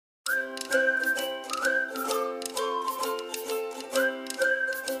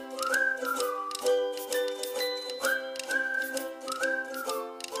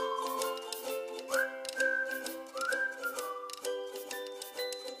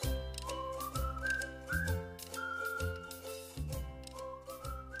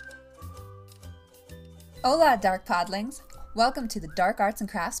Hola, Dark Podlings. Welcome to the Dark Arts and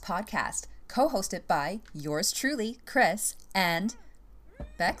Crafts podcast, co-hosted by yours truly, Chris, and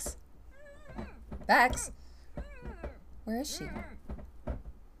Bex? Bex? Where is she?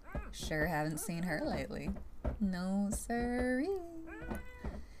 Sure haven't seen her lately. No, sirree.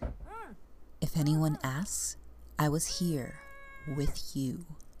 If anyone asks, I was here with you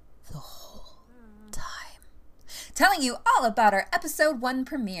the whole time, telling you all about our episode 1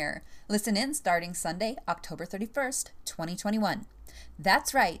 premiere. Listen in starting Sunday, October 31st, 2021.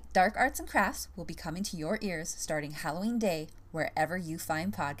 That's right, Dark Arts and Crafts will be coming to your ears starting Halloween Day wherever you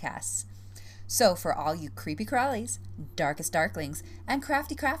find podcasts. So for all you creepy crawlies, darkest darklings, and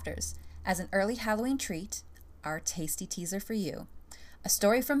crafty crafters, as an early Halloween treat, our tasty teaser for you. A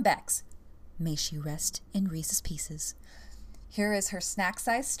story from Bex. May she rest in Reese's Pieces. Here is her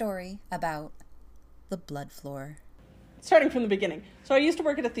snack-sized story about the blood floor. Starting from the beginning. So I used to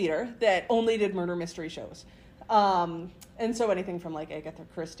work at a theater that only did murder mystery shows. And so anything from like Agatha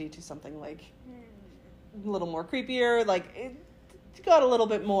Christie to something like a little more creepier, like it got a little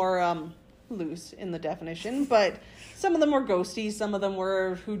bit more loose in the definition, but some of them were ghosty, some of them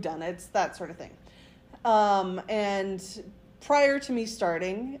were whodunits, that sort of thing. And prior to me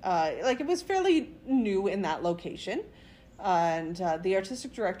starting, it was fairly new in that location. And the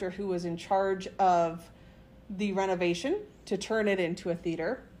artistic director who was in charge of the renovation to turn it into a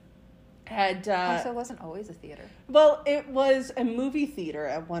theater had So it wasn't always a theater. Well, it was a movie theater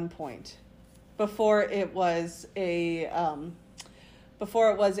at one point before it was a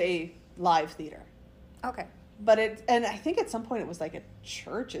live theater. Okay. But and I think at some point it was like a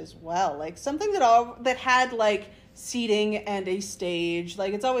church as well, like something that had like seating and a stage.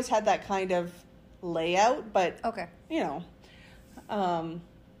 Like it's always had that kind of layout, but Okay.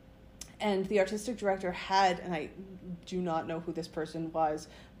 And the artistic director had, and I do not know who this person was,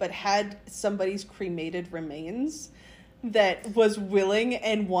 but had somebody's cremated remains that was willing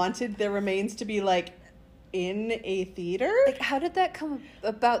and wanted their remains to be like in a theater. Like, how did that come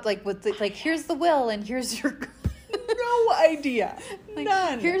about? Like, with the, like, here's the will and here's your. No idea. Like,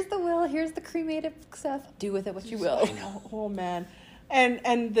 None. Here's the will. Here's the cremated stuff. Do with it what you will. I know. Oh man.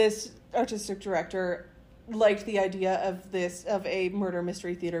 And this artistic director liked the idea of a murder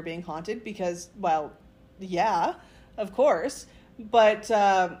mystery theater being haunted because, well, yeah, of course. But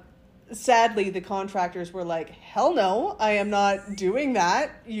sadly, the contractors were like, hell no, I am not doing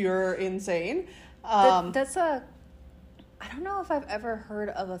that. You're insane. I don't know if I've ever heard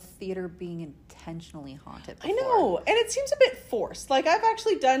of a theater being intentionally haunted before. I know. And it seems a bit forced. Like, I've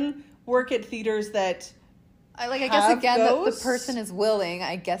actually done work at theaters that I guess again, the ghosts. person is willing.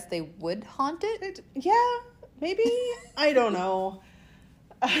 I guess they would haunt it. Yeah, maybe. I don't know.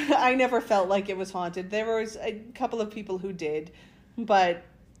 I never felt like it was haunted. There was a couple of people who did, but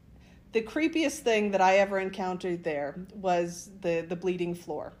the creepiest thing that I ever encountered there was the bleeding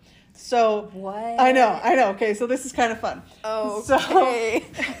floor. So What? I know. Okay, so this is kind of fun. Oh, So, okay.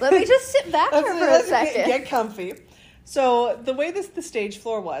 Let me just sit back here for a second. Get comfy. So the way the stage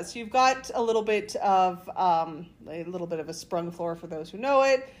floor was, you've got a little bit of a sprung floor for those who know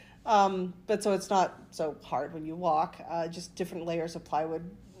it, but so it's not so hard when you walk. Just different layers of plywood,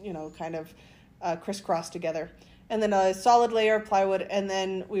 kind of crisscross together, and then a solid layer of plywood, and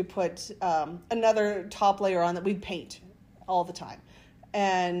then we put another top layer on that we'd paint all the time.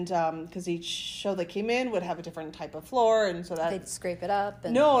 And because each show that came in would have a different type of floor, and so that They'd scrape it up.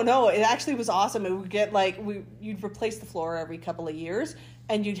 And... No, it actually was awesome. It would get you'd replace the floor every couple of years,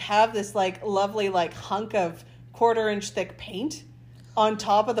 and you'd have this like lovely like hunk of 1/4-inch thick paint on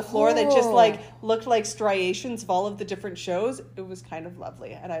top of the floor that just like looked like striations of all of the different shows. It was kind of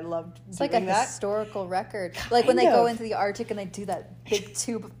lovely, and I loved It's doing like a that. historical record. Like when they Kind go of. into the Arctic and they do that big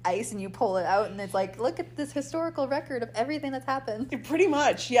tube of ice and you pull it out and it's like, look at this historical record of everything that's happened. Pretty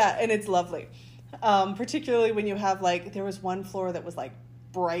much, yeah, and it's lovely. Particularly when you have there was one floor that was like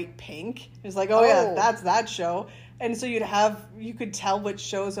bright pink. It was like, yeah, that's that show. And so you could tell which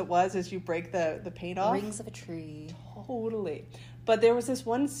shows it was as you break the paint off. Rings of a Tree. Totally. But there was this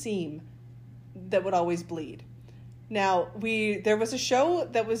one seam that would always bleed. Now, there was a show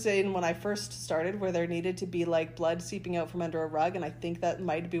that was in when I first started where there needed to be like blood seeping out from under a rug, and I think that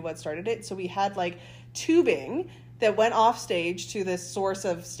might be what started it. So we had like tubing that went off stage to this source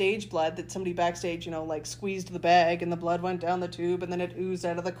of stage blood that somebody backstage, squeezed the bag and the blood went down the tube and then it oozed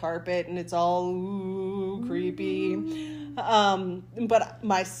out of the carpet and it's all creepy. But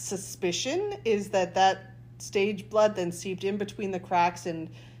my suspicion is that stage blood then seeped in between the cracks and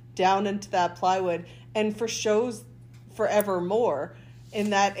down into that plywood. And for shows forevermore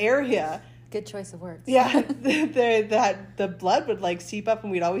in that area, Good choice of words. Yeah, the blood would like seep up,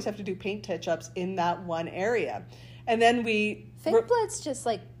 and we'd always have to do paint touch-ups in that one area. And then fake blood's just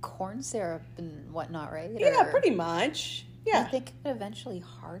like corn syrup and whatnot, right? Yeah, pretty much. Yeah. I think it would eventually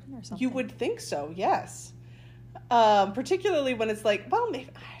harden or something. You would think so, yes. Particularly when it's like, well, maybe,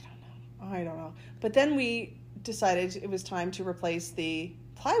 I don't know. But then we decided it was time to replace the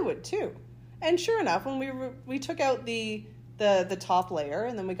plywood too. And sure enough, when we took out the top layer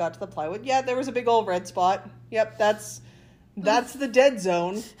and then we got to the plywood, yeah, there was a big old red spot. Yep, that's the dead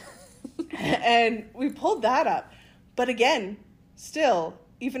zone. And we pulled that up. But again, still,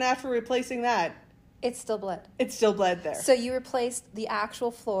 even after replacing that, it's still bled. It's still bled there. So you replaced the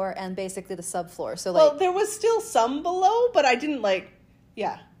actual floor and basically the subfloor. So well, there was still some below, but I didn't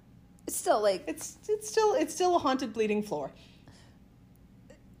yeah. It's still it's still a haunted bleeding floor.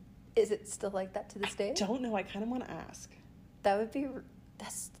 Is it still like that to this day? I don't know. I kind of want to ask. That would be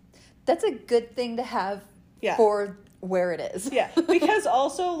that's a good thing to have for where it is. Yeah, because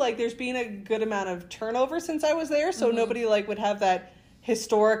also there's been a good amount of turnover since I was there, so nobody would have that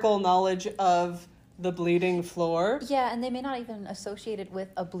historical knowledge of the bleeding floor. Yeah, and they may not even associate it with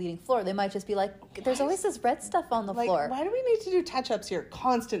a bleeding floor. They might just be like, there's always this red stuff on the floor. Why do we need to do touch-ups here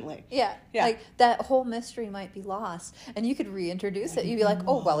constantly? Yeah. Like, that whole mystery might be lost. And you could reintroduce it. You'd be like,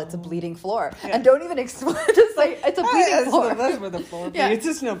 oh, well, it's a bleeding floor. Yeah. And don't even explain it. Just like, it's a bleeding floor. That's where the floor be. It's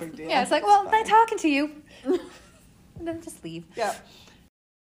just no big deal. Yeah, it's like, well, they're talking to you. And then just leave. Yeah.